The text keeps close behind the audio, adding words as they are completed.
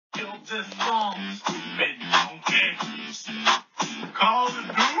Just song, stupid donkey. Call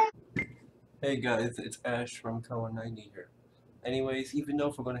the dude. Hey guys, it's Ash from Kawa90 here. Anyways, even though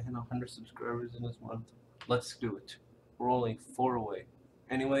if we're gonna hit 100 subscribers in this month, let's do it. We're only 4 away.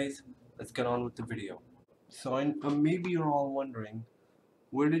 Anyways, let's get on with the video. So maybe you're all wondering,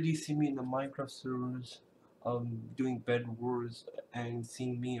 where did you see me in the Minecraft servers, doing Bed Wars and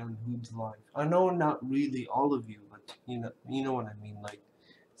seeing me on Hoob's Live? I know not really all of you, but you know what I mean. Like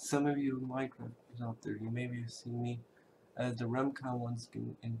some of you Minecrafters out there, you maybe have seen me as the Remka once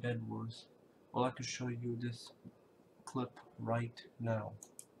in Bed Wars. Well, I can show you this clip right now.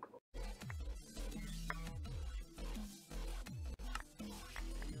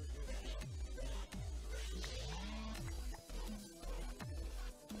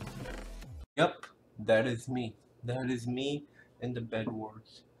 Yep, that is me. That is me in the Bed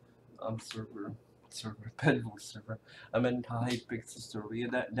Wars server, Bed Wars server. I meant Hyepixel Server.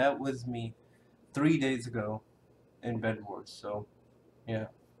 Yeah, that was me 3 days ago in Bed Wars. So yeah.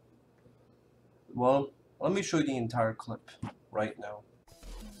 Well, let me show you the entire clip right now.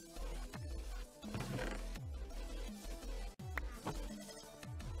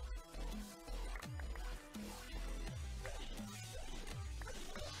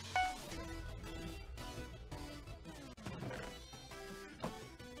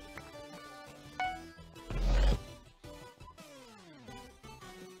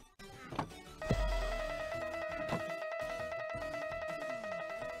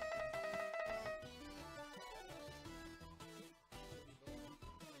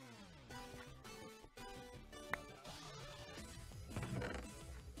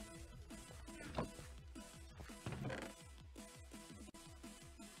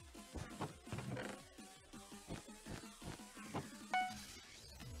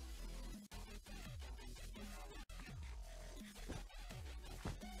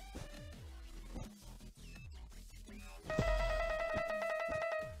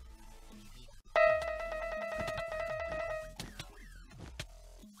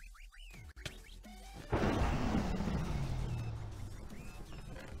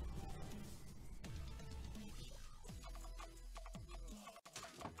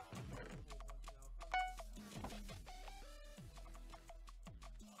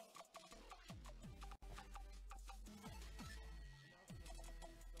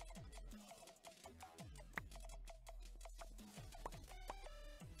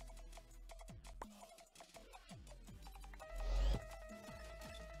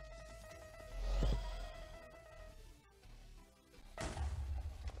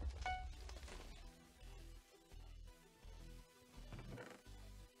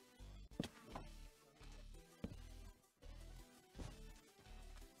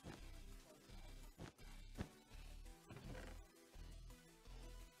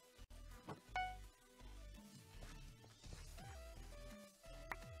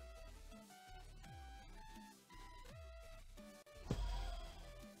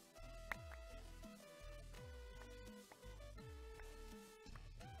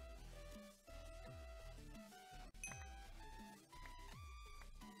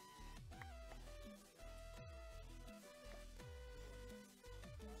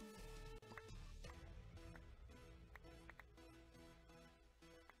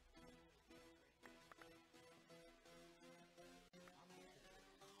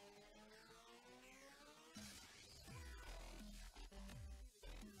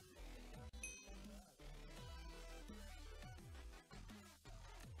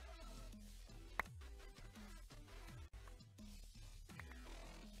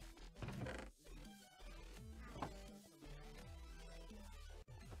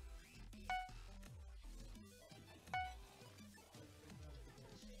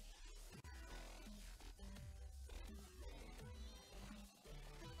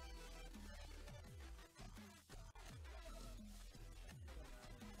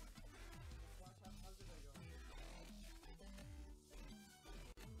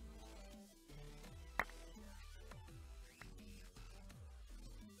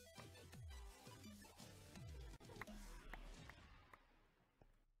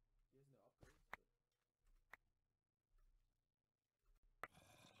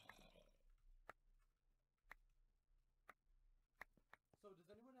 So,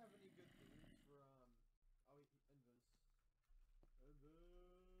 does anyone have any good themes for, oh, wait,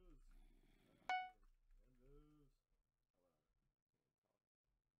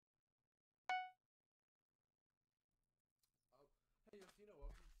 Oh, hey, Yoshino,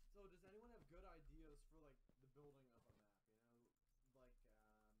 welcome. So, does anyone have good ideas for, like, the building of a map, you know? Like,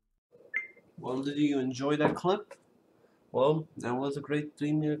 Well, did you enjoy that clip? Well, that was a great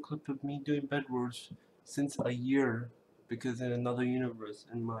 3-minute clip of me doing Bed Wars since a year, because in another universe,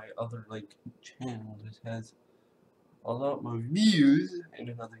 in my other like channel, it has a lot more views in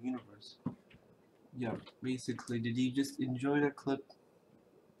another universe. Yeah, basically, did you just enjoy that clip?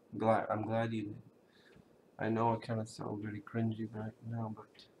 I'm glad you did. I know I kind of sound very cringy right now,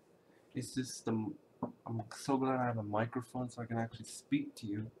 but it's just I'm so glad I have a microphone so I can actually speak to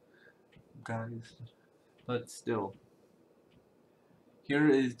you guys. But still, here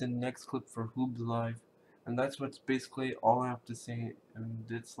is the next clip for Hoobs Live, and that's what's basically all I have to say, and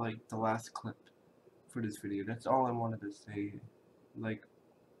it's like the last clip for this video. That's all I wanted to say. Like,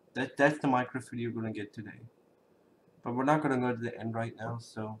 that's the Minecraft video you're gonna get today. But we're not gonna go to the end right now,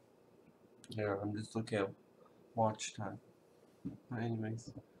 so yeah, I'm just looking at watch time. But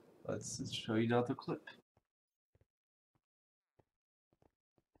anyways, let's just show you the other clip.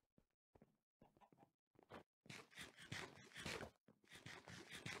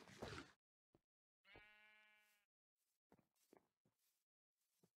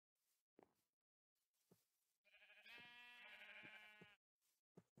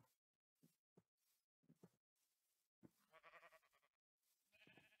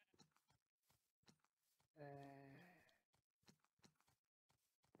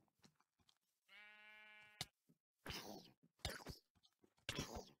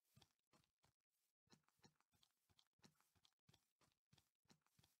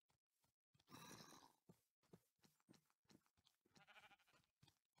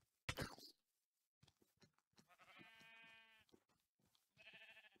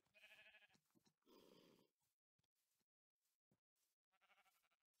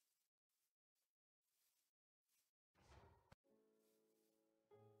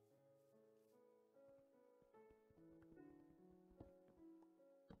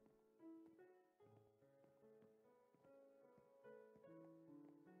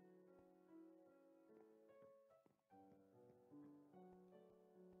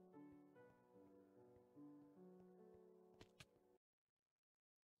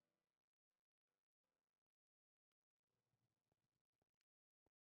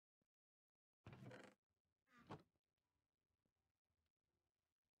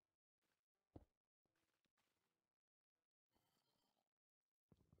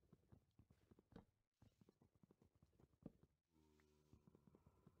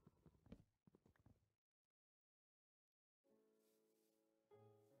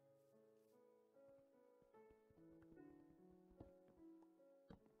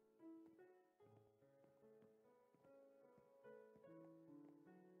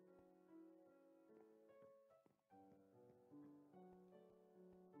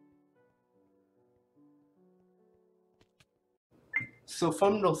 So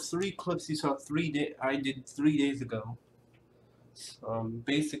from those 3 clips you saw I did 3 days ago,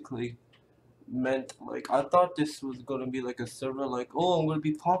 basically meant like I thought this was gonna be like a server like, oh, I'm gonna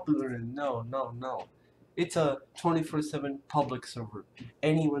be popular, and no. It's a 24/7 public server.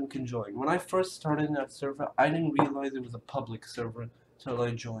 Anyone can join. When I first started in that server, I didn't realize it was a public server until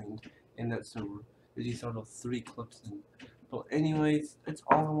I joined in that server. You saw those 3 clips in. But anyways, that's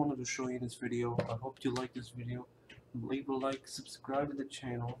all I wanted to show you in this video. I hope you like this video. Leave a like, subscribe to the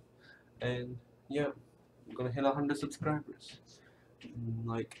channel, and yeah, I'm gonna hit 100 subscribers in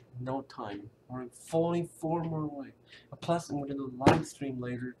like no time. We're 44 more away. Plus, I'm gonna do a live stream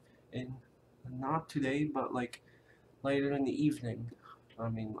later, and not today, but like later in the evening. I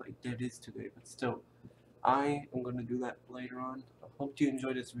mean, like that is today, but still, I am gonna do that later on. I hope you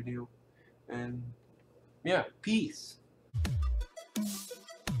enjoyed this video, and yeah, peace.